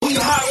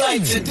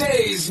Highlight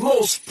today's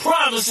most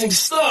promising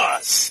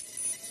stars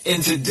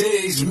and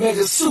today's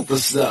mega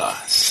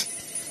superstars.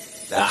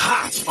 The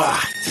Hot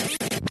Spot.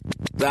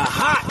 The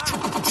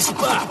Hot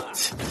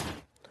Spot.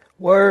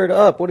 Word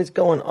up, what is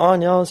going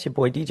on, y'all? It's your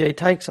boy DJ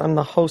Tykes. I'm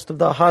the host of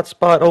the Hot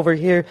Spot over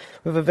here.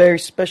 We have a very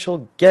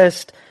special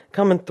guest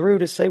coming through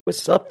to say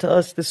what's up to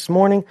us this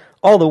morning,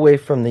 all the way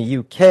from the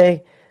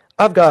UK.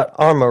 I've got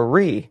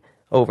Amorie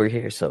over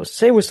here, so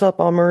say what's up,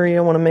 Amorie.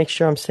 I want to make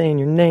sure I'm saying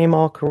your name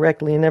all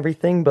correctly and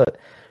everything, but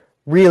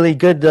really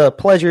good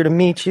pleasure to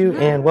meet you,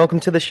 and welcome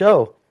to the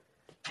show.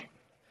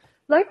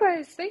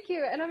 Likewise, thank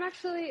you. And I'm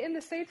actually in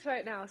the States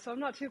right now, so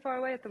I'm not too far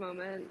away at the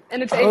moment.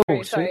 And it's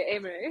Amorie, sorry,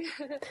 Amorie.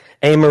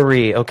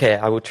 Amorie, okay,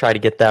 I will try to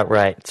get that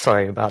right.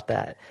 Sorry about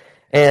that.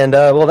 And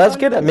well, that's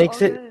good. No, That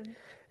makes it good.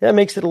 that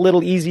makes it a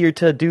little easier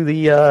to do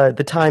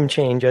the time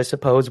change, I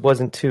suppose.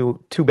 Wasn't too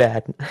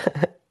bad.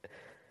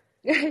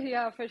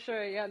 Yeah, for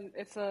sure. Yeah,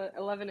 it's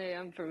 11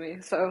 a.m. for me,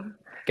 so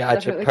Gotcha,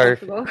 definitely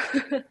perfect.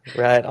 comfortable.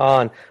 Right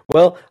on.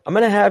 Well, I'm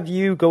going to have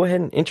you go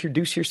ahead and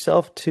introduce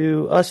yourself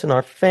to us and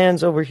our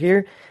fans over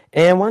here.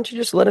 And why don't you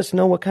just let us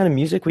know what kind of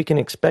music we can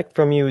expect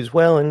from you as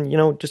well,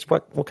 and, just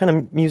what kind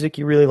of music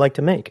you really like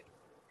to make.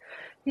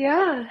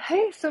 Yeah,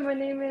 hey, so my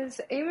name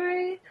is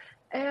Amorie,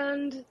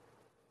 and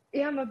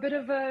yeah, I'm a bit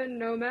of a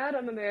nomad.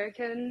 I'm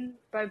American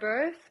by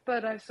birth,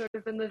 but I've sort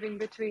of been living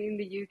between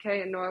the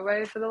UK and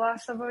Norway for the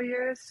last several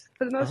years,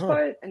 for the most Uh-huh.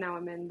 part, and now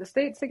I'm in the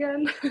States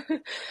again.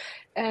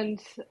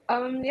 And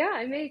yeah,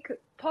 I make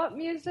pop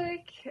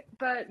music,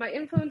 but my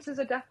influences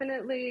are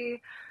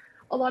definitely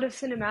a lot of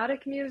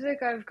cinematic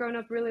music. I've grown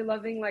up really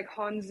loving like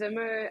Hans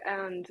Zimmer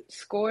and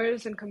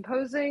scores and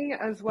composing,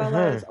 as well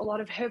Uh-huh. as a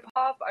lot of hip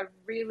hop. I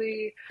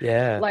really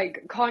Yeah,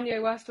 like Kanye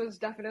West was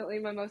definitely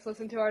my most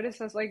listened to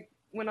artist as like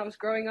when I was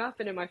growing up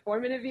and in my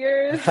formative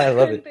years I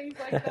love and it. things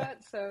like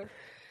that. So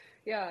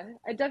yeah,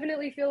 I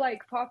definitely feel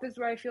like pop is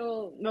where I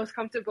feel most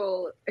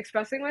comfortable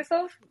expressing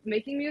myself,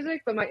 making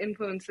music, but my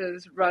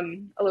influences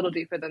run a little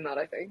deeper than that,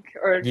 I think,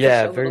 or just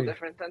Yeah, a little very,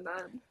 different than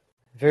that.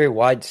 very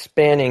wide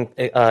spanning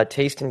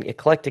taste and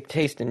eclectic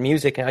taste in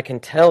music. And I can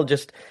tell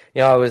just,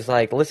 I was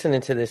like listening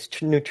to this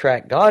new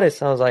track,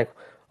 Goddess. I was like,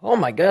 oh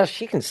my gosh,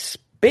 she can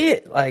spit.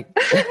 Like,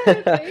 Thank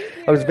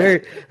you. I was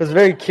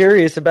very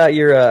curious about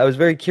I was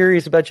very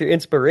curious about your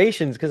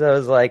inspirations because I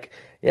was like,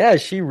 yeah,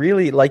 she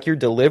really, like your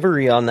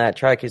delivery on that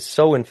track is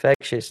so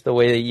infectious. The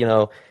way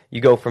that,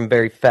 you go from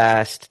very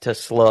fast to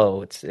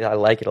slow. I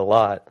like it a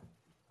lot.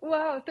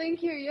 Wow,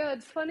 thank you. Yeah,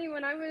 it's funny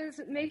when I was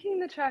making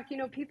the track,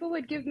 people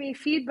would give me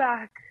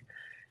feedback.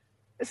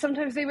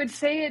 Sometimes they would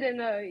say it in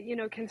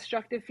a,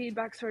 constructive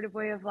feedback sort of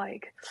way of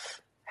like,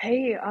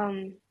 hey,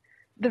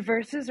 the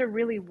verses are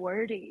really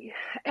wordy.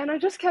 And I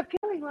just kept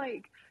feeling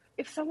like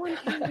if someone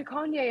came to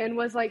Kanye and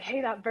was like,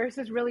 hey, that verse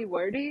is really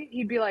wordy,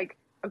 he'd be like,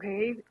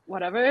 okay,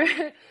 whatever.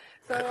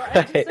 So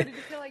I just started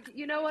to feel like,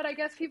 you know what, I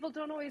guess people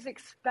don't always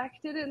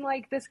expect it in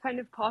like this kind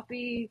of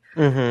poppy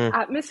Mm-hmm.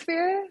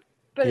 atmosphere.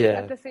 But at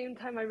Yeah, the same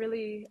time,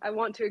 I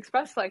want to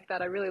express like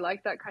that. I really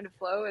like that kind of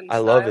flow and I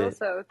love style. it.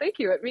 So thank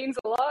you. It means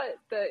a lot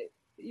that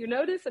you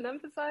notice and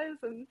emphasize,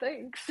 and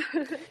thanks.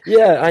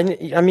 Yeah,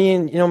 I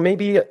mean,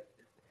 maybe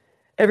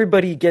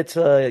everybody gets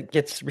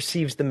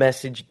receives the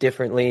message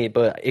differently,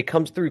 but it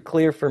comes through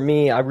clear for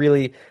me. I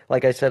really,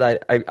 like I said,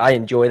 I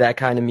enjoy that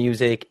kind of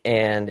music,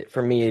 and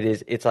for me,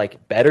 it's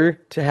like better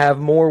to have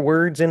more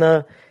words in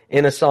a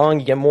song.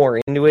 You get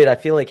more into it. I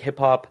feel like hip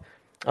hop,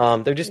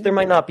 there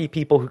might not be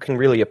people who can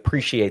really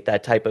appreciate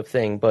that type of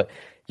thing, but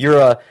you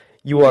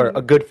are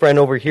a good friend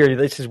over here.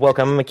 This is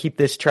welcome. I'm gonna keep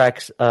this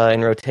track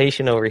in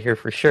rotation over here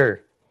for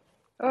sure.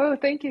 Oh,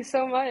 thank you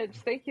so much.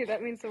 Thank you.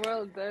 That means the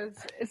world.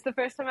 It's the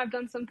first time I've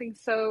done something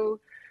so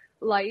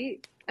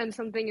light and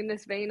something in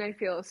this vein, I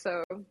feel.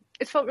 So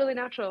it's felt really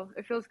natural.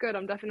 It feels good.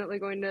 I'm definitely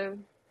going to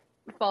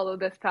follow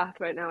this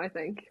path right now, I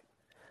think.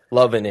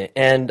 Loving it.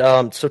 And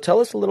so tell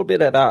us a little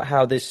bit about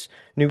how this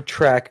new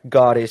track,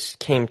 Goddess,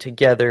 came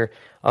together.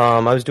 I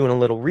was doing a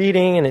little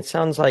reading, and it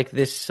sounds like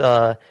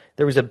there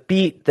was a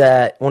beat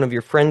that one of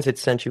your friends had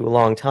sent you a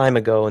long time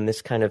ago, and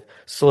this kind of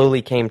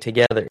slowly came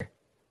together.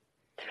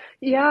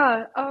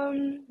 Yeah,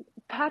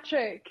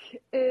 Patrick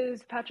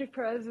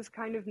Perez is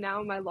kind of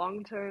now my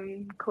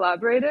long-term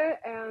collaborator,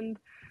 and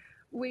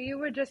we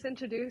were just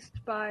introduced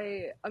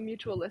by a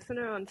mutual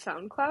listener on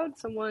SoundCloud.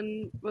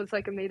 Someone was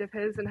like a mate of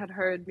his and had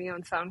heard me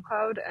on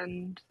SoundCloud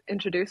and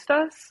introduced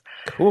us.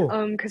 Cool.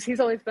 Because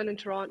he's always been in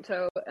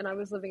Toronto and I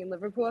was living in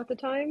Liverpool at the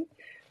time.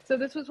 So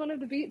this was one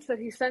of the beats that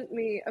he sent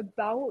me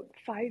about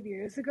 5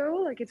 years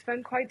ago. Like it's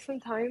been quite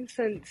some time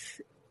since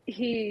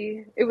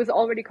it was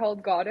already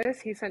called Goddess.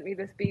 He sent me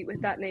this beat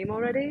with that name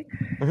already.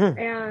 Hmm.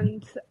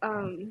 And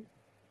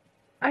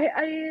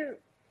I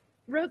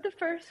wrote the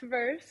first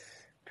verse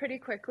pretty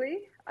quickly.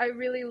 I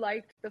really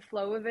liked the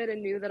flow of it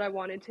and knew that I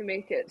wanted to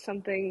make it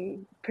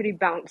something pretty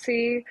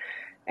bouncy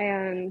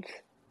and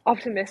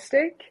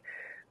optimistic.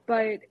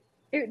 But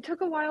it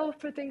took a while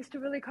for things to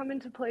really come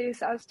into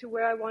place as to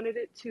where I wanted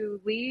it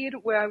to lead,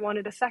 where I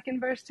wanted a second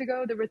verse to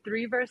go. There were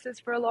 3 verses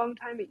for a long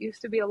time. It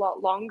used to be a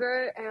lot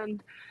longer.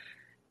 And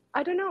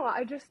I don't know.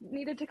 I just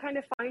needed to kind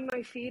of find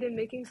my feet in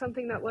making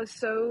something that was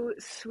so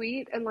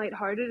sweet and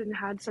lighthearted and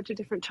had such a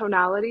different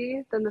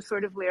tonality than the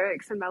sort of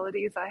lyrics and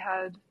melodies I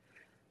had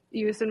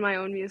used in my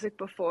own music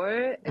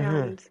before. Hmm.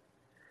 And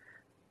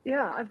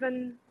yeah,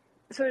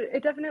 so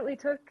it definitely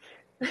took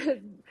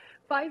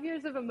 5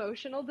 years of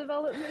emotional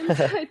development,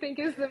 I think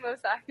is the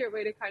most accurate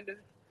way to kind of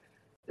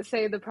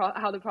say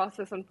how the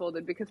process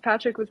unfolded, because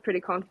Patrick was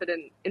pretty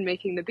confident in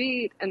making the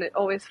beat, and it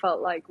always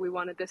felt like we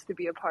wanted this to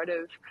be a part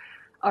of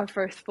our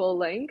first full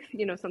length,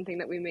 something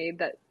that we made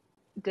that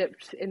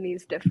dipped in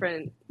these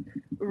different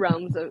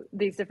realms of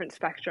these different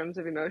spectrums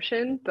of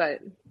emotion.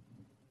 But it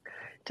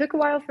took a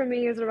while for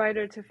me as a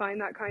writer to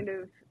find that kind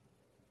of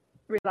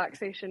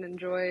relaxation and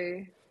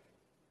joy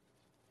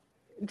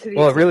to the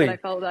Well, extent that I really.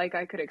 felt like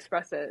I could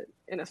express it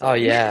in a Oh song.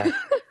 yeah,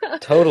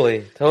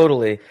 totally,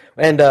 totally.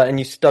 And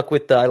you stuck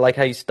with the. I like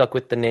how you stuck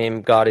with the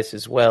name Goddess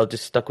as well.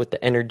 Just stuck with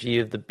the energy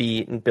of the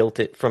beat and built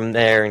it from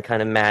there and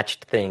kind of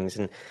matched things.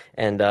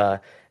 And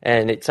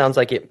it sounds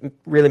like it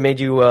really made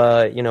you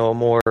a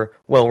more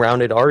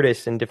well-rounded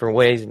artist in different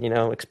ways and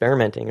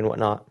experimenting and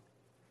whatnot.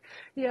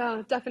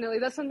 Yeah, definitely.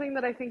 That's something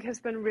that I think has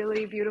been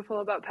really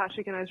beautiful about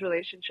Patrick and I's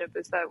relationship,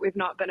 is that we've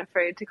not been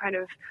afraid to kind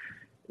of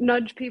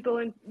nudge people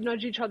and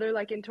nudge each other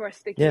like into our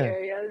sticky Yeah.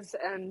 areas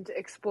and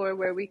explore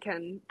where we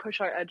can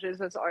push our edges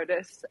as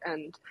artists.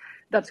 And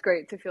that's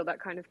great to feel that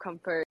kind of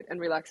comfort and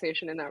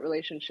relaxation in that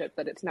relationship,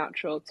 that it's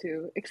natural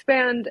to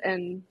expand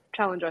and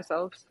challenge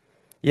ourselves.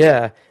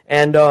 Yeah,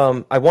 and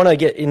I want to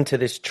get into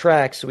this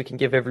track so we can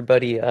give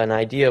everybody an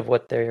idea of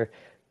what they're,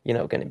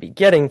 going to be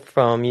getting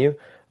from you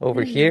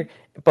over here.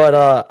 But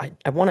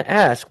I want to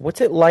ask,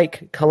 what's it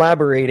like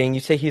collaborating? You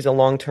say he's a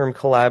long-term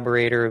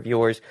collaborator of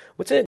yours.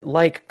 What's it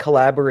like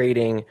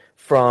collaborating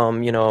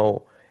from,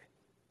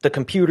 the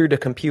computer to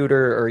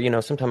computer,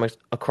 or, sometimes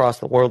across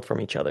the world from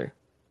each other?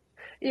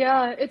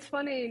 Yeah, it's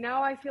funny.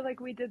 Now I feel like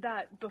we did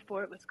that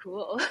before it was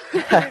cool.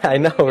 We've I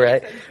been know, doing it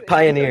right? since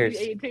Pioneers.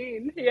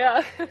 2018.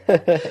 Yeah.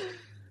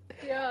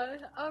 Yeah.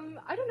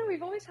 I don't know.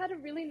 We've always had a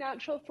really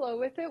natural flow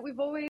with it. We've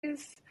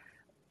always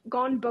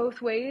gone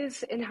both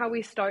ways in how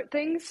we start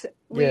things.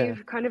 Yeah.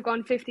 We've kind of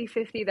gone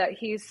 50-50, that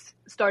he's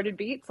started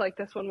beats like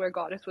this one where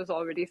Goddess was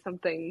already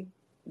something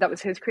that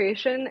was his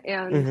creation,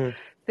 and Hmm.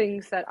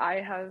 things that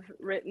I have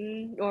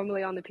written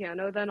normally on the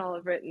piano. Then I'll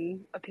have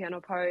written a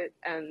piano part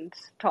and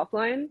top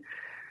line.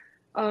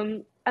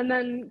 And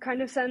then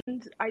kind of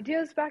send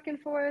ideas back and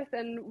forth,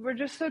 and we're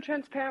just so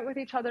transparent with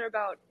each other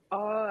about, oh,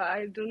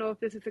 I don't know if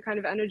this is the kind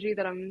of energy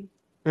that I'm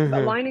Hmm.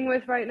 aligning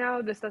with right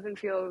now. This doesn't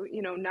feel,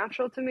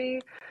 natural to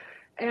me.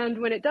 And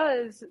when it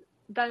does,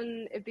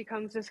 then it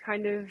becomes this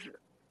kind of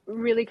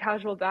really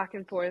casual back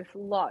and forth,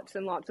 lots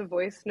and lots of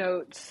voice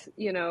notes,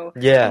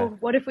 Yeah, oh,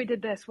 what if we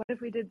did this? What if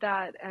we did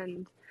that?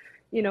 And,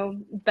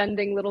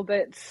 bending little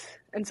bits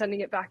and sending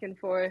it back and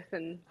forth.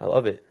 And I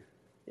love it.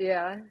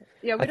 yeah.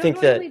 Yeah, I we don't think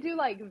that, normally do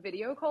like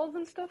video calls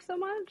and stuff so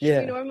much. We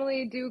yeah.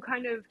 normally do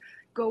kind of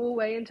go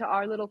away into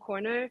our little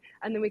corner,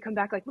 and then we come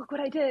back like, look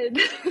what I did.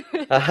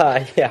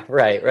 Yeah,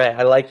 right, right.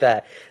 I like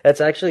that.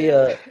 That's actually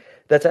Yeah.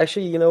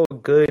 a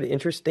good,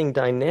 interesting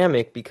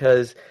dynamic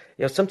because,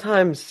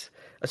 sometimes,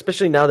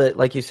 especially now that,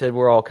 like you said,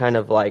 we're all kind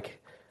of like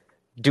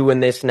doing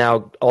this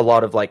now, a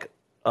lot of like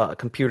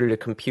computer to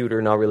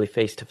computer, not really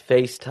face to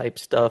face type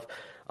stuff.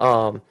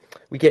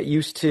 We get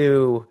used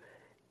to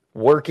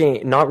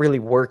not really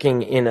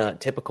working in a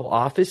typical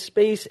office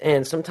space,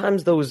 and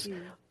sometimes those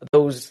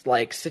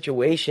like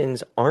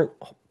situations aren't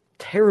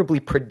terribly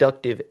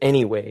productive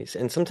anyways.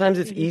 And sometimes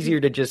it's easier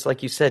to just,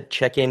 like you said,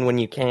 check in when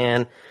you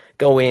can,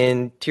 go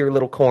in to your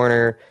little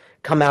corner,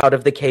 come out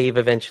of the cave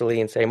eventually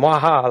and say,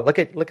 "Waha, look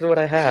at what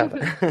I have."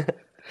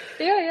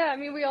 Yeah. I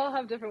mean, we all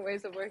have different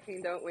ways of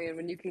working, don't we? And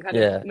when you can kind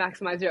of Yeah.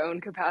 maximize your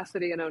own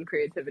capacity and own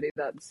creativity,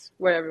 that's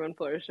where everyone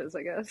flourishes,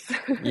 I guess.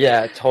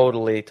 Yeah,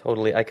 totally,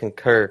 totally. I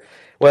concur.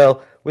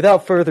 Well,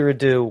 without further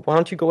ado, why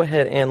don't you go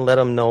ahead and let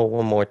them know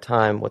one more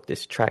time what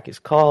this track is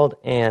called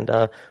and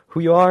who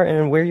you are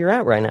and where you're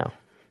at right now.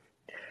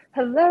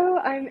 Hello,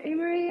 I'm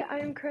Amorie. I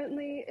am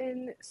currently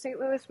in St.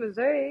 Louis,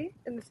 Missouri,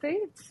 in the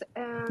States,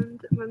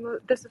 and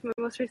this is my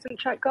most recent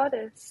track,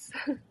 Goddess.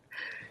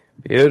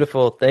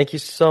 Beautiful. Thank you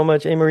so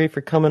much, Amorie,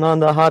 for coming on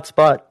the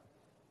hotspot.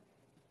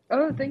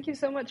 Oh, thank you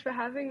so much for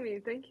having me.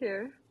 Thank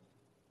you.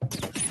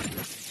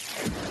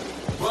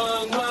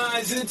 Wrong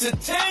Minds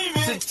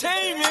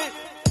Entertainment.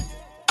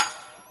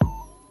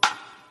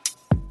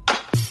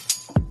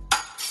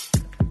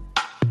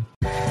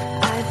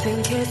 I've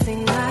been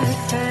kissing my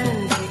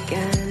friends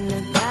again.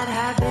 A bad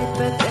habit,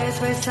 but there's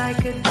worse I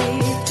could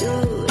be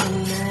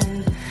doing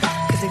then.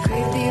 Cause I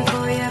crave the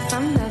euphoria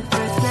from that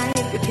first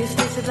night. Your kiss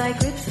tasted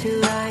like lips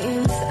to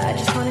rhymes. I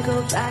just wanna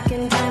go back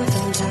in time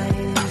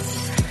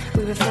sometimes.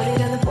 We were floating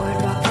down the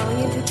boardwalk, falling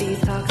into these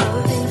talks.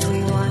 All the things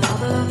we want, all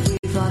the love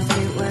we've lost.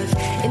 It was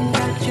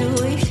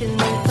infatuation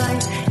with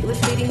life. It was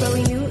fading, but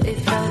we knew it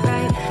felt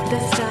right. The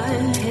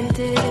sun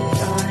hinted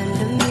it's on.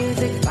 The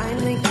music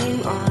finally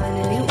came on,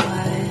 and it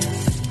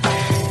was the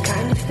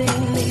kind of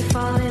thing that you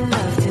fall in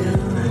love to.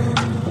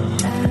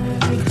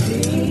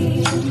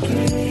 Everything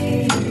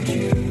came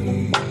true.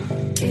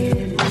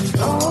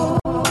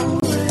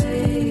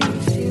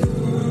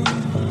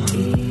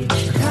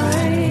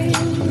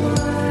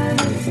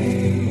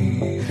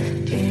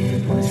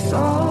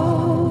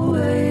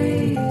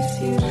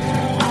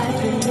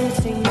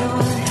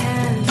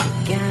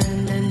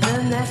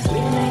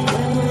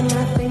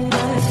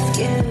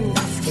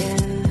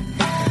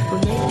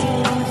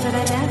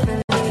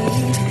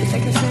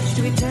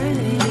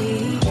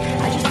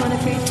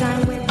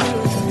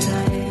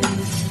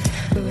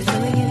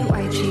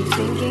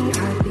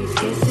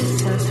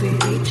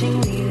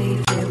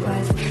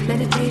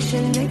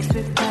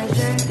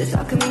 This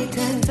alchemy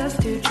turns us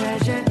to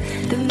treasure.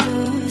 The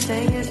moon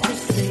sang us to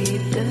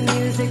sleep. The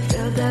music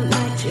filled up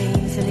my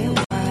dreams, and it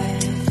was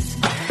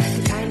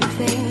the kind of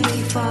thing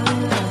we fall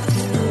in love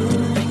to.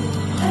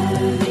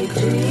 Every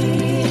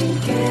dream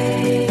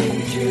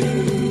came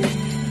true.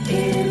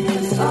 It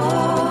was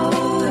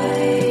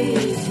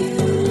always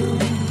you.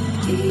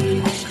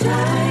 Each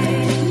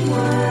time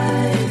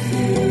was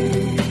you.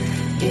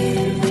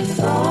 It was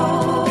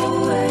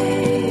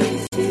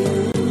always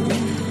you.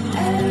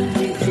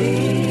 Every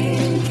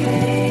dream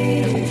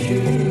came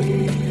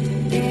true.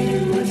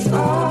 It was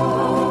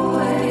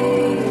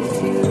always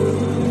you.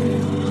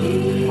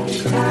 Each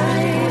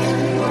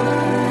time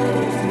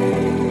was you.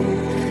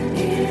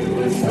 It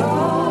was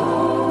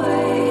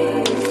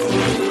always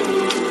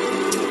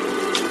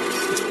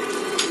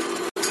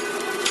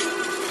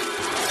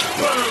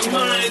Wrong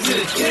minds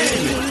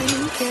entertainment.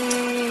 you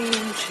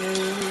came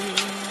true.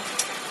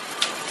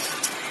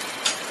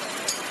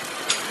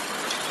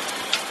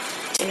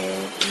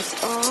 It was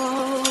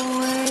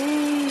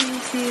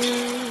always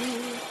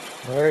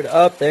you. Word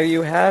up, there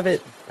you have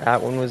it.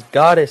 That one was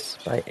Goddess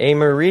by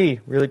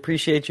Amorie. Really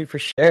appreciate you for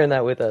sharing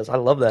that with us. I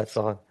love that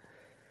song.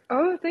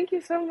 Oh, thank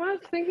you so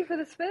much. Thank you for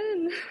the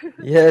spin.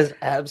 Yes,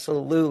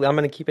 absolutely. I'm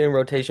gonna keep it in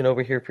rotation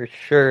over here for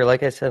sure.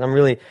 Like I said, I'm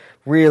really,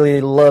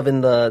 really loving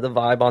the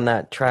vibe on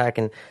that track,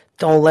 and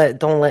don't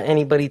let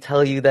anybody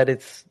tell you that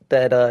it's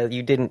that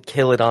you didn't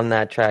kill it on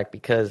that track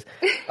because,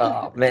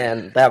 oh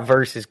man, that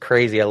verse is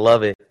crazy. I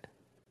love it.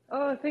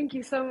 Oh, thank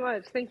you so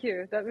much. Thank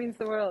you. That means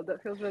the world.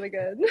 That feels really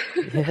good.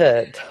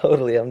 Yeah,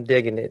 totally. I'm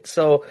digging it.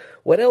 So,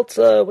 what else?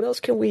 What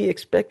else can we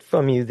expect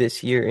from you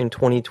this year in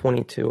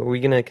 2022? Are we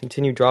gonna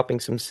continue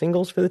dropping some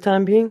singles for the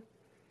time being?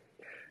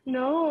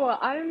 No,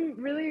 I'm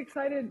really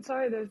excited.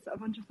 Sorry, there's a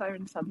bunch of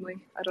sirens suddenly.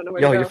 I don't know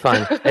where Yo, to you're go.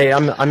 fine. Hey,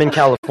 I'm in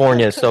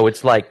California, so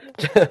it's like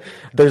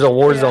there's a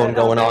war Yeah, zone it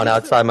going on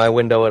happens. outside my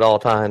window at all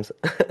times.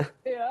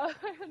 Yeah,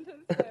 I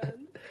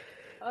understand.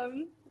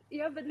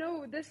 Yeah, but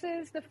no, this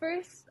is the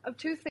first of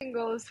two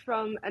singles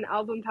from an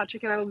album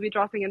Patrick and I will be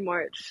dropping in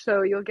March.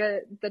 So you'll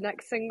get the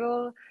next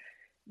single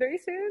very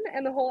soon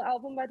and the whole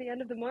album by the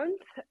end of the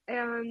month.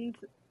 And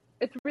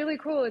it's really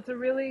cool. It's a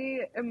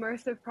really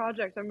immersive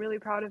project. I'm really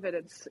proud of it.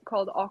 It's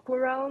called Aqua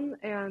Realm,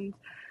 and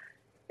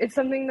it's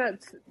something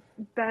that's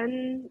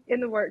been in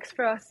the works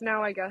for us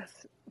now, I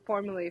guess,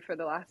 formally for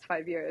the last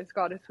 5 years.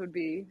 Goddess would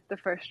be the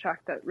first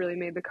track that really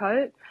made the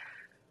cut.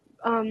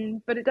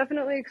 But it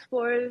definitely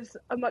explores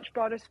a much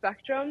broader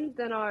spectrum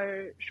than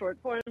our short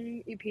form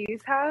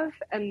EPs have,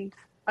 and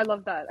I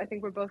love that. I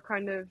think we're both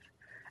kind of,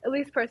 at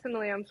least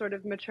personally, I'm sort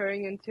of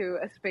maturing into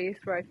a space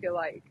where I feel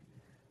like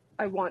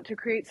I want to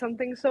create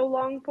something so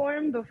long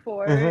form.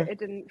 Before, Hmm. it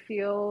didn't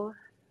feel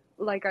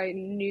like I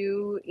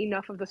knew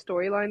enough of the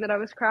storyline that I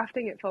was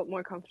crafting. It felt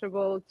more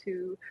comfortable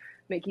to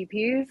make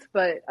EPs,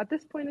 but at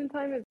this point in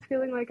time, it's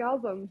feeling like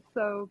albums.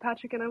 So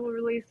Patrick and I will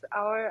release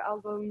our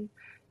album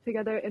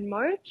together in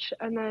March,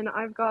 and then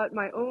I've got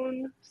my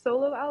own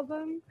solo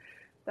album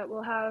that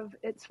will have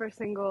its first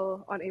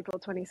single on April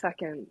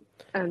 22nd,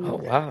 Oh and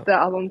wow, the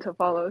album to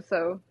follow. So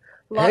lots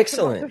and lots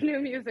excellent. of new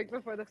music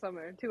before the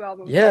summer. Two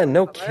albums Yeah, before the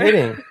no summer.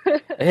 kidding.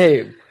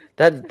 Hey,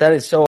 that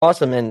is so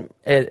awesome. And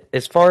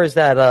as far as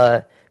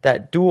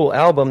that dual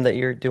album that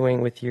you're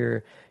doing with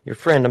your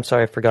friend, I'm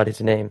sorry, I forgot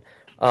his name.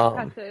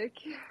 Um, Patrick.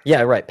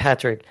 yeah, right,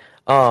 Patrick.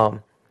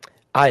 Um,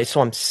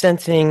 I'm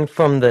sensing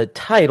from the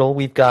title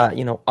we've got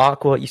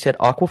Aqua. You said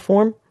Aqua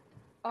Form,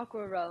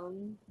 Aqua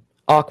Realm.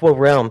 Aqua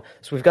Realm.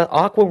 So we've got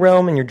Aqua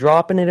Realm, and you're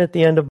dropping it at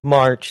the end of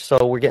March.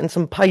 So we're getting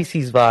some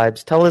Pisces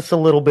vibes. Tell us a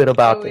little bit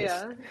about Oh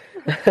this.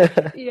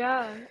 yeah.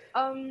 Yeah.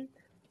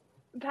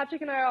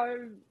 Patrick and I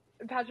are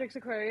Patrick's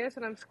Aquarius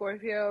and I'm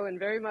Scorpio and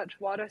very much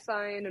water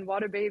sign and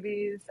water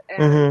babies,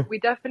 and Hmm. we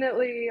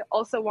definitely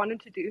also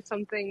wanted to do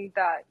something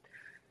that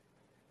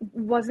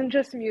wasn't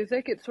just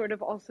music. It sort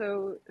of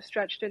also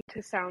stretched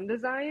into sound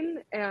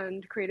design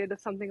and created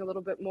something a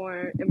little bit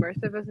more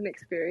immersive as an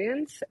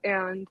experience.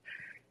 And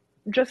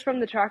just from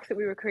the tracks that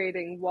we were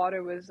creating,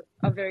 water was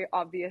a very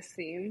obvious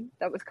theme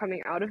that was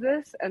coming out of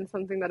this, and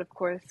something that, of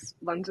course,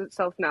 lends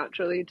itself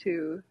naturally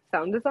to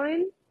sound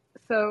design.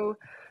 So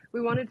we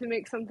wanted to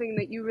make something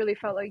that you really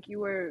felt like you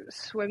were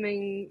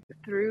swimming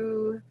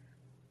through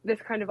this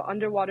kind of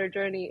underwater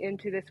journey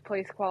into this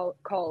place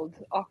called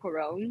Aqua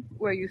Realm,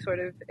 where you sort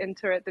of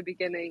enter at the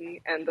beginning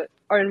and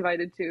are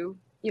invited to,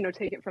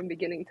 take it from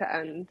beginning to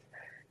end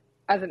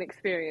as an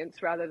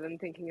experience rather than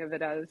thinking of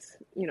it as,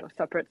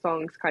 separate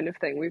songs kind of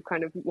thing. We've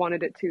kind of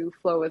wanted it to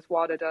flow as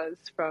water does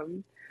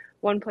from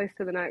one place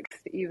to the next,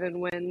 even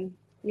when,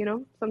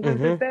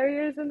 sometimes there's Hmm.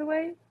 barriers in the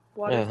way.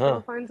 Water Uh-huh.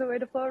 still finds a way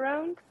to flow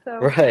around. So,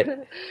 Right.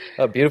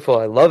 Oh, beautiful.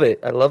 I love it.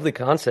 I love the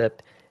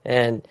concept.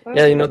 And oh,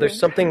 yeah, thank there's you.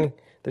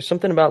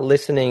 something about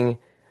listening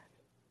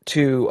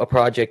to a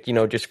project,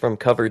 just from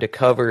cover to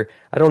cover.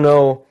 I don't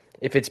know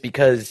if it's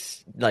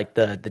because like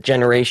the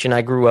generation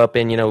I grew up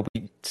in,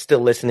 we still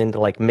listening to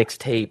like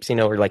mixtapes,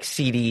 or like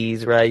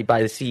CDs, right? You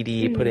buy the CD,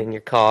 you put it Mm, in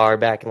your car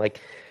back in like,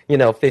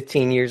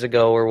 15 years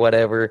ago or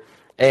whatever.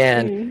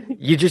 and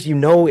you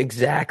know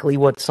exactly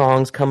what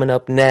song's coming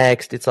up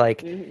next. It's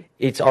like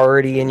it's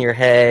already in your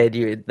head.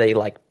 They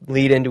like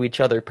lead into each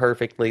other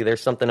perfectly.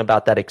 There's something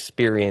about that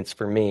experience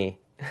for me.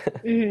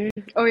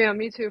 Oh yeah,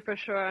 me too, for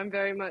sure. I'm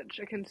very much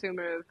a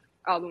consumer of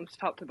albums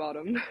top to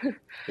bottom.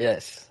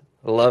 Yes.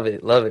 Love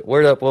it. Love it.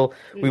 Word up. Well,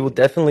 we will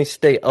definitely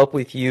stay up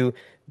with you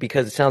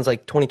because it sounds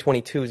like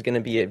 2022 is going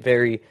to be a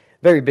very,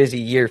 very busy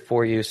year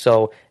for you.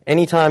 So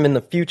anytime in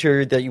the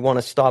future that you want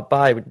to stop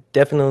by, I would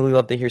definitely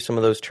love to hear some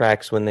of those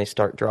tracks when they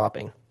start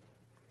dropping.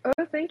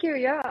 Oh, thank you.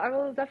 Yeah, I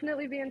will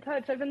definitely be in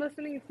touch. I've been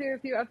listening to a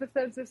few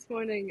episodes this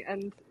morning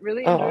and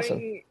really Oh, awesome.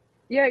 enjoying.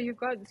 Yeah, you've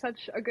got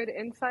such a good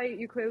insight.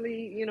 You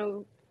clearly,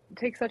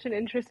 take such an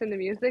interest in the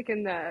music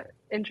and the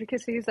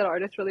intricacies that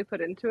artists really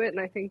put into it. And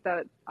I think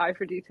that eye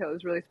for detail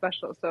is really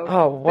special. So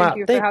Oh, thank wow.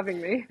 you for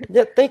having me.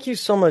 Yeah, thank you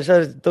so much.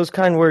 Those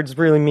kind words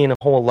really mean a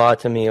whole lot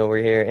to me over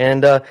here.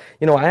 And, I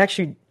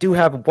actually do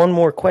have one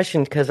more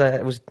question because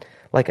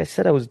like I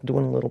said, I was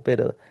doing a little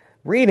bit of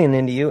reading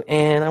into you,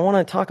 and I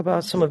want to talk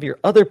about some of your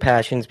other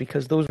passions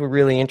because those were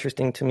really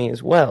interesting to me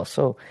as well.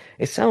 So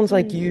it sounds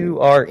like you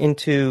are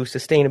into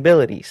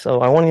sustainability.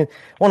 So I want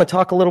to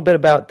talk a little bit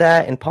about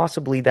that and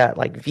possibly that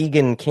like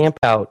vegan camp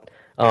out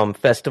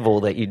festival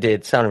that you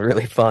did. Sounded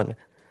really fun.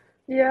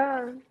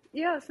 Yeah.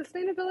 Yeah,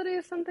 sustainability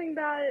is something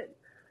that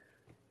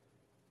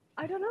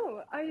I don't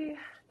know.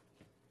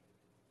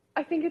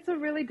 I think it's a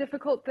really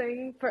difficult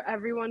thing for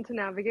everyone to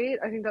navigate.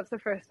 I think that's the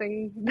first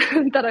thing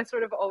that I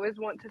sort of always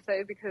want to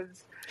say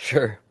because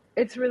Sure.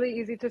 it's really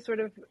easy to sort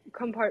of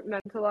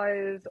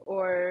compartmentalize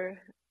or,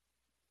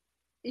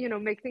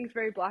 make things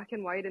very black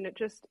and white, and it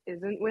just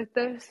isn't with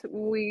this.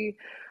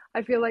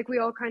 I feel like we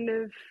all kind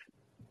of,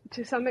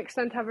 to some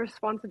extent, have a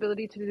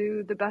responsibility to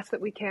do the best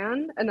that we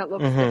can, and that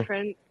looks Mm-hmm.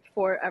 different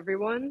for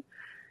everyone,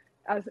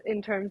 as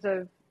in terms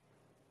of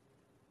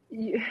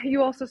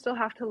you also still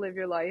have to live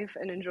your life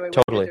and enjoy what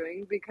you're Totally.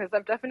 doing because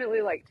I've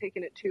definitely like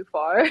taken it too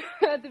far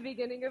at the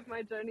beginning of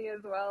my journey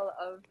as well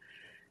of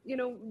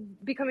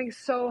becoming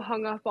so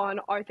hung up on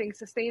are things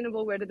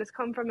sustainable, where did this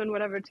come from and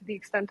whatever, to the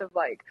extent of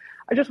like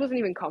I just wasn't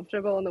even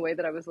comfortable in the way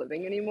that I was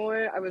living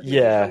anymore. I was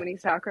making so Yeah, many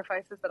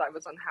sacrifices that I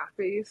was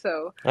unhappy.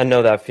 So I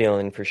know that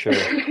feeling for sure.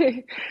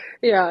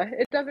 yeah,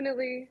 it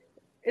definitely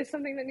is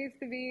something that needs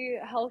to be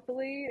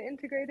healthily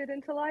integrated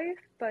into life,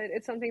 but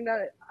it's something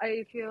that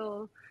I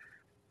feel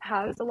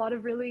has a lot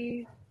of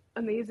really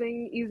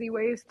amazing, easy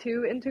ways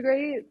to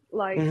integrate,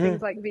 like Mm-hmm.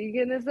 things like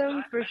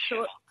veganism for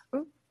sure.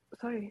 Oh,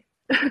 sorry.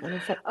 Oh, you're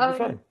um,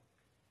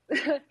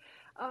 fine.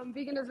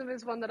 Veganism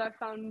is one that I've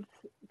found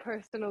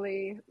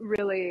personally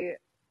really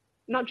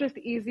not just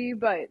easy,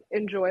 but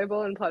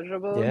enjoyable and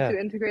pleasurable Yeah. to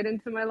integrate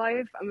into my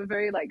life. I'm a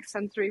very like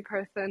sensory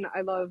person.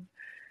 I love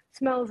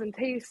smells and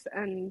tastes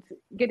and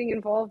getting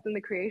involved in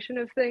the creation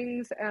of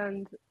things,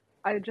 and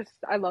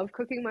I love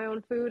cooking my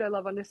own food. I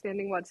love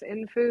understanding what's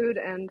in food,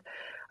 and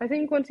I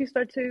think once you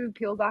start to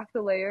peel back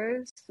the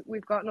layers,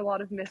 we've gotten a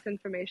lot of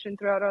misinformation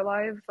throughout our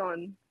lives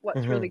on what's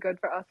Mm-hmm. really good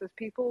for us as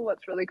people,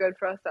 what's really good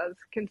for us as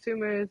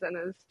consumers and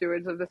as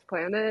stewards of this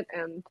planet.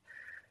 And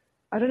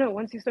I don't know,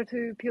 once you start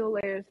to peel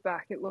layers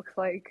back, it looks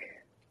like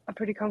a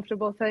pretty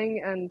comfortable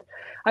thing. And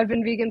I've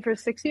been vegan for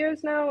 6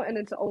 years now, and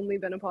it's only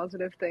been a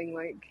positive thing.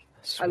 Like,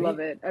 I love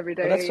Sweet. it every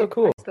Oh, that's so day. I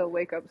cool. still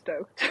wake up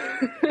stoked.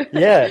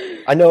 Yeah,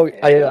 I know.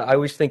 Yeah. I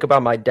always think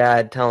about my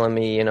dad telling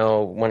me,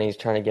 when he's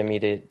trying to get me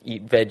to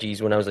eat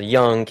veggies when I was a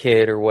young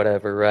kid or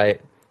whatever,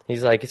 right?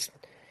 He's like, it's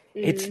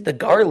Mm. the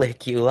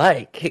garlic you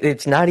like.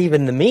 It's not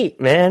even the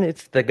meat, man.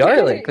 It's the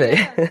garlic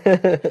Yeah.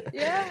 that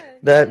Yeah.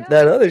 that Yeah.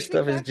 other It's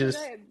stuff is exactly just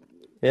right.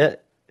 yeah.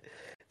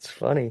 It's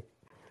funny.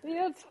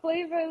 Yeah, it's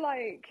flavor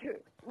like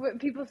what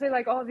people say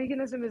like, oh,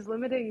 veganism is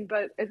limiting,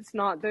 but it's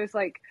not. There's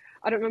like,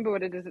 I don't remember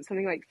what it is. It's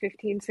something like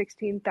 15,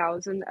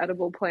 16,000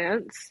 edible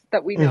plants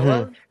that we know Hmm.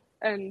 of.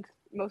 And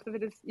most of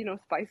it is,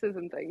 spices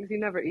and things. You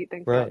never eat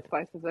things without Right.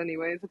 spices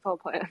anyways. It's all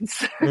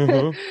plants.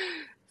 Hmm.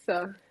 So,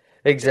 yeah, it's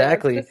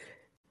Exactly. just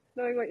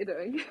knowing what you're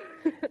doing.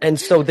 And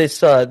so this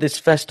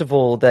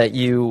festival that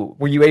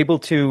were you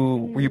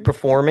Mhm.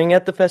 performing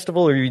at the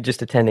festival or were you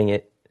just attending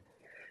it?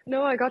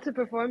 No, I got to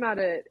perform at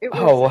it. It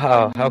Oh was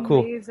wow, how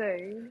cool.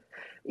 amazing.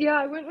 Yeah,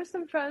 I went with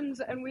some friends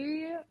and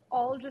we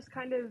all just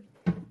kind of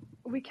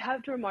we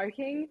kept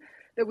remarking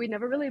that we'd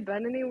never really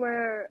been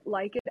anywhere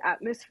like it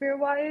atmosphere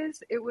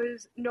wise. It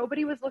was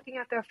nobody was looking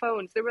at their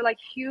phones. There were like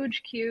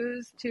huge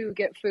queues to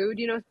get food,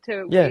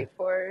 to Yeah. wait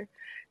for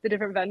the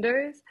different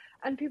vendors.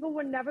 And people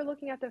were never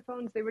looking at their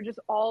phones. They were just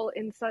all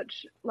in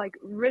such like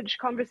rich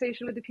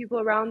conversation with the people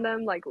around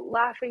them, like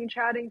laughing,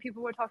 chatting.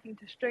 People were talking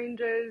to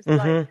strangers,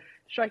 like Hmm.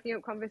 striking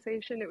up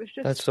conversation. It was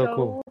That's just so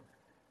cool. so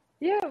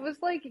yeah, it was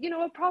like,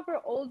 a proper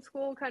old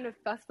school kind of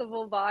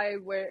festival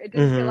vibe where it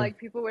didn't feel Hmm. like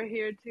people were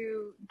here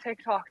to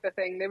TikTok the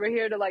thing. They were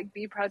here to like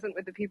be present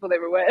with the people they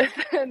were with,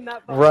 and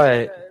that felt so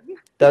Right. good.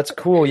 That's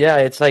cool. Yeah,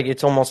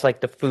 it's almost like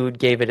the food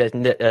gave it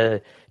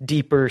a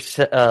deeper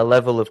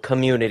level of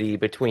community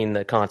between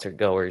the concert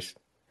goers.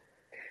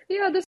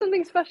 Yeah, there's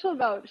something special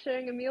about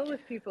sharing a meal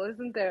with people,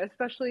 isn't there?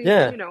 Especially,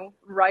 Yeah.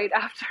 right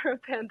after a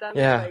pandemic.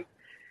 Yeah. Like,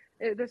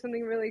 there's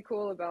something really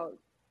cool about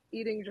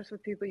eating just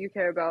with people you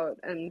care about,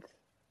 and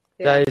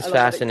yeah, That is I love that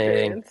fascinating.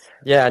 experience.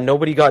 Yeah,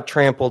 nobody got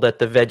trampled at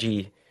the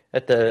veggie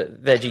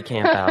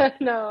camp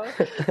out. No,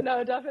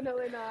 no,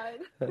 definitely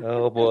not.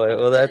 Oh boy.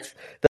 Well,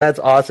 that's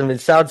awesome. It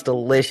sounds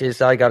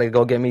delicious. I gotta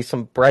go get me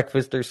some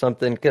breakfast or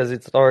something because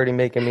it's already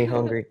making me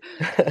hungry.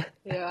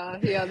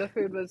 Yeah, the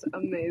food was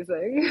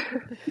amazing.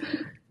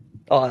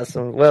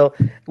 Awesome. Well,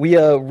 we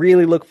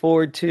really look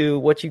forward to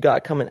what you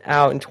got coming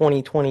out in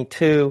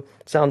 2022.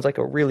 Sounds like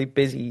a really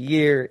busy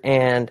year,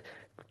 and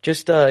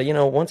just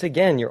once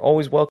again, you're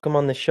always welcome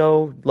on the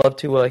show. Love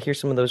to hear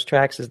some of those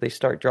tracks as they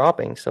start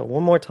dropping. So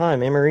one more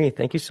time, Amorie,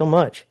 thank you so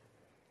much.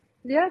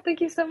 Yeah, thank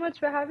you so much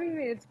for having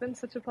me. It's been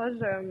such a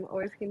pleasure. I'm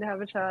always keen to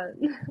have a chat.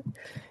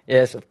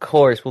 Yes, of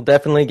course. We'll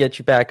definitely get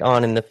you back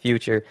on in the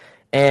future.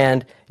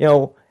 And,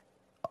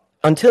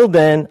 until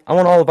then, I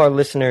want all of our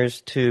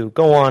listeners to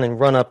go on and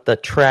run up the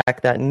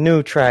track, that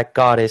new track,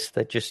 Goddess,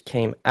 that just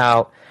came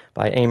out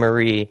by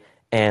Amorie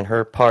and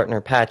her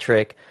partner,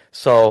 Patrick.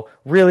 So,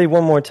 really,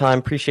 one more time,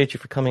 appreciate you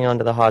for coming on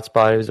to the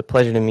Hotspot. It was a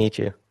pleasure to meet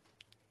you.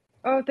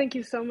 Oh, thank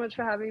you so much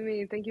for having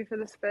me. Thank you for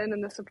the spin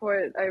and the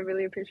support. I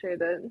really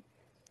appreciate it.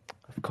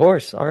 Of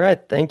course. All right.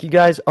 Thank you,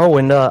 guys. Oh,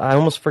 and I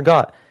almost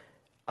forgot.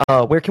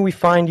 Where can we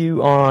find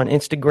you on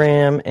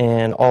Instagram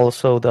and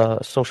also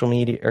the social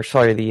media, or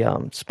sorry, the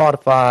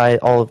Spotify,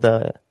 all of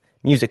the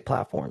music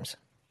platforms?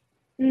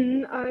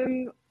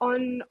 I'm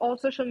on all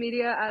social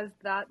media as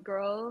that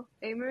girl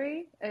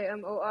Amorie,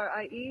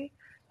 Amorie,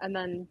 and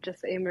then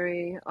just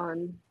Amorie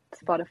on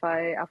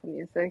Spotify, Apple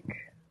Music,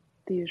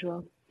 the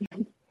usual.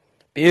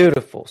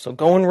 Beautiful. So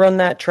go and run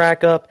that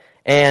track up.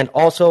 And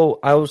also,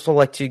 I also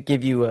like to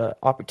give you an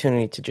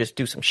opportunity to just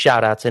do some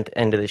shout outs at the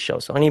end of the show.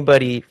 So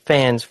anybody,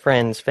 fans,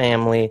 friends,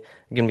 family,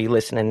 are going to be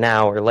listening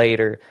now or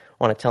later,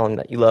 want to tell them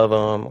that you love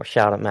them or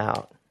shout them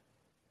out.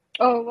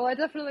 Oh, well, I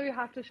definitely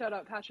have to shout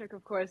out Patrick,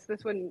 of course.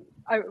 This wouldn't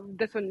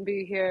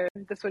be here.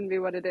 This wouldn't be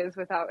what it is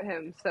without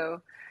him.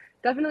 So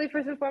definitely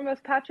first and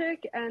foremost,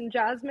 Patrick, and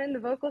Jasmine, the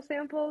vocal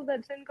sample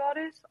that's in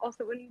Goddess,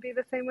 also wouldn't be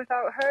the same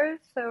without her.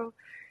 So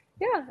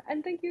yeah,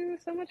 and thank you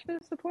so much for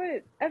the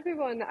support,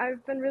 everyone.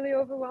 I've been really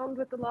overwhelmed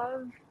with the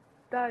love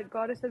that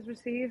Goddess has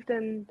received,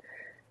 and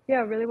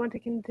yeah, really want to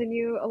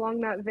continue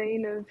along that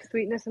vein of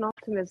sweetness and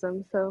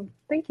optimism. So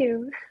thank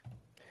you.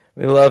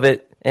 We love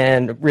it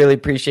and really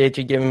appreciate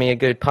you giving me a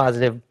good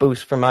positive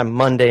boost for my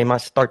Monday, my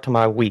start to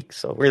my week.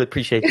 So really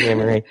appreciate you,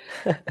 Amorie.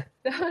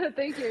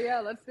 Thank you.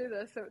 Yeah, let's do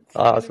this. So it's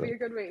Awesome. going to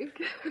be a good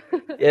week.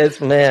 Yes,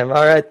 ma'am.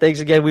 All right.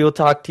 Thanks again. We will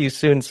talk to you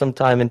soon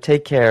sometime, and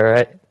take care, all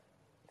right?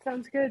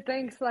 Sounds good.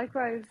 Thanks.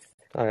 Likewise.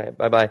 All right.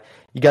 Bye-bye.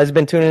 You guys have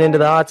been tuning into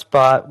the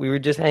Hotspot. We were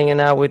just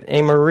hanging out with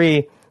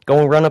Amorie. Go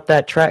and run up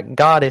that track,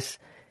 Goddess.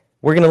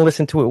 We're going to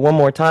listen to it one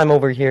more time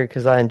over here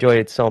because I enjoyed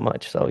it so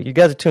much. So you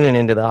guys are tuning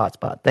into the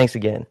Hotspot. Thanks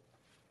again.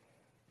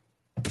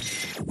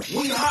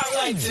 We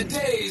highlight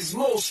today's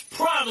most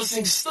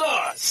promising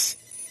stars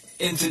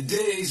and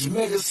today's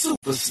mega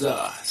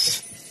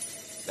superstars.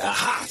 The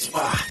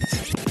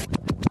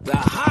Hotspot. The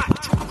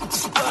Hot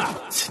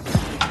Spot.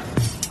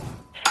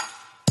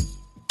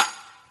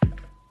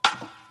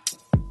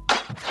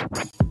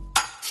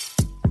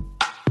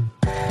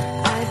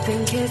 I've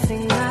been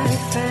kissing my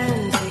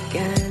friends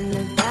again.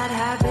 A bad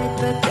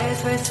habit, but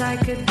there's worse I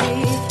could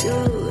be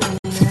doing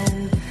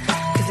then.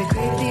 Cause I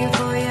crave the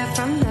euphoria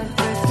from that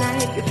first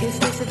night. Your kiss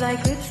tasted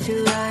like lips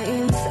to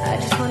rhymes. I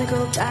just wanna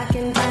go back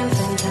in time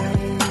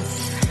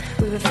sometimes.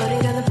 We were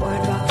floating down the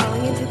boardwalk,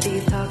 falling into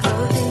these talks.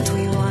 All the things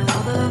we want,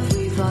 all the love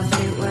we've lost.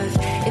 It was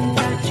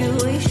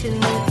infatuation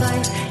with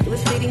life. It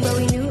was fading, but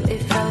we knew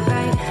it felt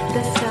right.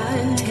 The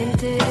sun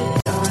hinted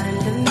at dawn.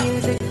 The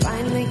music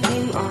finally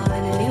came on,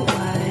 and it was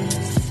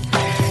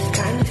the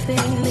kind of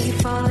thing that you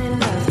fall in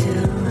love to.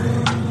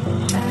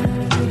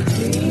 Every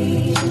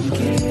dream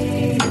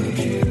came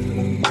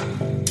true.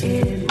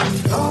 It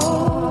was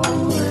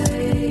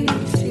always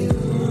you.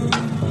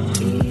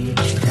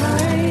 Each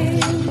time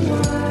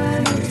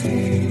was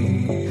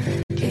new.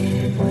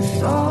 It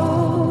was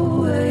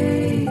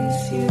always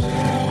you.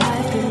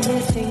 I've been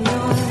missing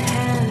your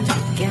hands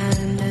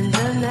again, and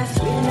the mess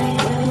we make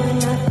when we're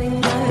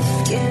nothing but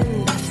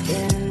skin to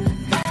skin.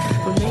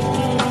 We're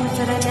making moments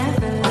that I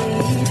never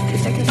leave. 2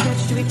 seconds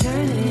stretch to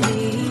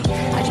eternity.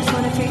 I just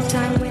wanna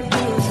FaceTime with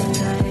you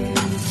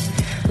sometimes.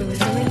 We were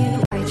swimming in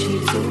white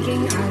sheets,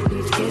 sinking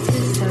heartbeats,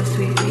 kisses so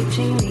sweet,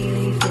 reaching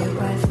relief. It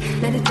was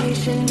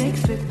meditation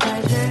mixed with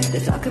pleasure.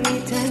 This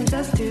alchemy turns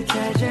us to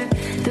treasure.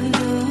 The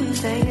moon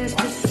sang us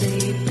to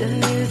sleep. The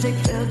music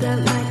filled up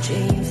my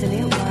dreams, and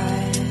it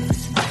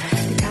was the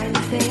kind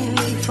of thing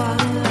we fall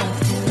in love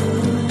to.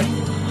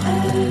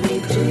 Every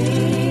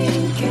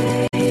dream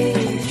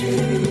came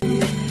true.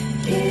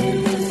 It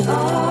was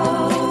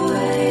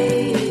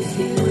always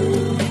you.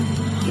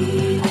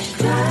 Each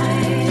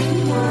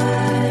time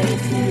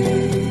was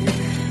new.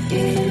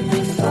 It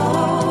was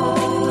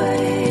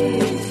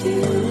always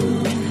you.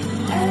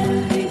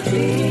 Every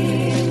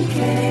dream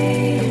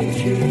came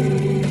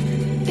true.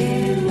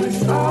 It was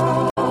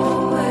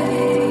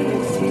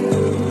always you.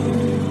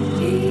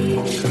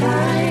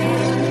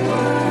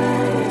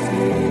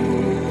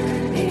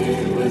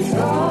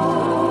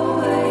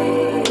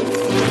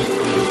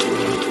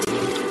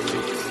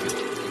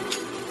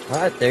 All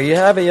right, there you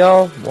have it,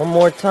 y'all. One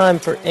more time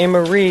for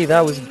Amorie.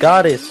 That was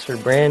Goddess, her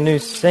brand new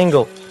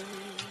single.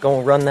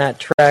 Gonna run that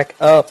track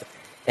up.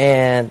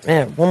 And,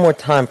 man, one more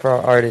time for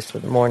our artist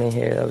of the morning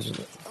here. That was a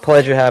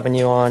pleasure having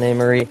you on,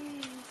 Amorie.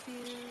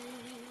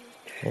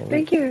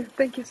 Thank you.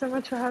 Thank you so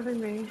much for having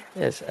me.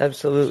 Yes,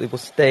 absolutely. We'll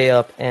stay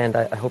up, and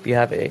I hope you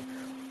have a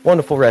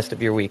wonderful rest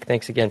of your week.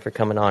 Thanks again for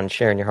coming on and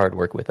sharing your hard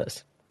work with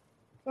us.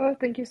 Oh,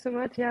 thank you so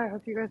much. Yeah, I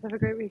hope you guys have a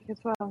great week as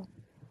well.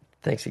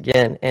 Thanks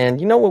again. And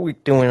you know what we're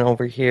doing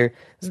over here?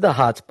 This is the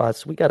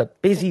Hotspots. We got a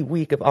busy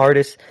week of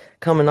artists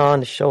coming on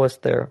to show us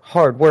their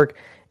hard work.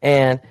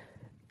 And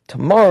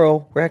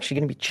tomorrow, we're actually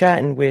going to be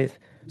chatting with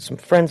some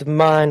friends of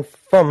mine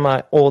from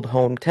my old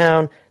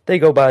hometown. They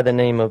go by the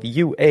name of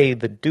UA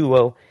The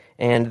Duo,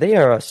 and they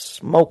are a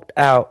smoked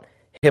out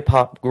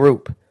hip-hop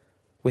group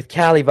with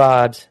Cali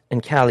vibes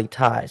and Cali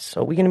ties.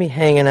 So we're going to be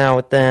hanging out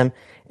with them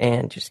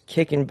and just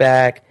kicking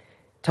back,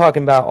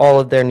 talking about all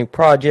of their new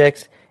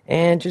projects,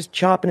 and just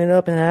chopping it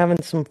up and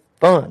having some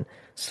fun.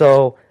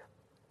 So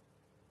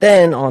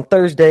then on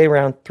Thursday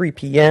around 3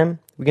 p.m.,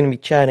 we're going to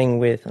be chatting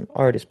with an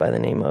artist by the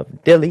name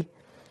of Dilly.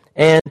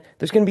 And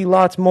there's going to be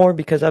lots more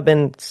because I've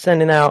been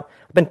putting out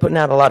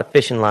a lot of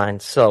fishing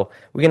lines. So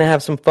we're going to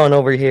have some fun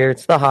over here.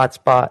 It's the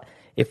hotspot.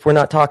 If we're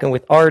not talking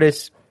with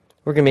artists,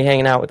 we're going to be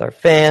hanging out with our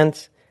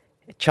fans,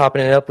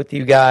 chopping it up with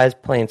you guys,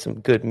 playing some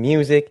good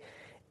music,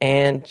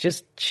 and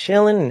just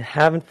chilling and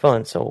having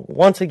fun. So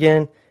once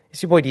again,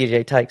 it's your boy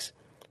DJ Tykes.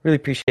 Really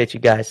appreciate you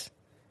guys.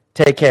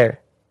 Take care.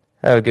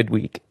 Have a good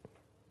week.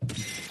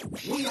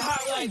 We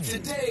highlight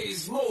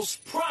today's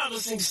most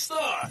promising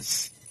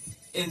stars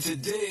and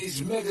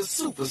today's mega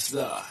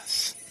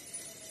superstars.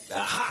 The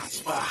hot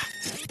spot.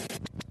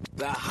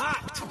 The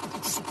hot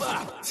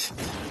spot.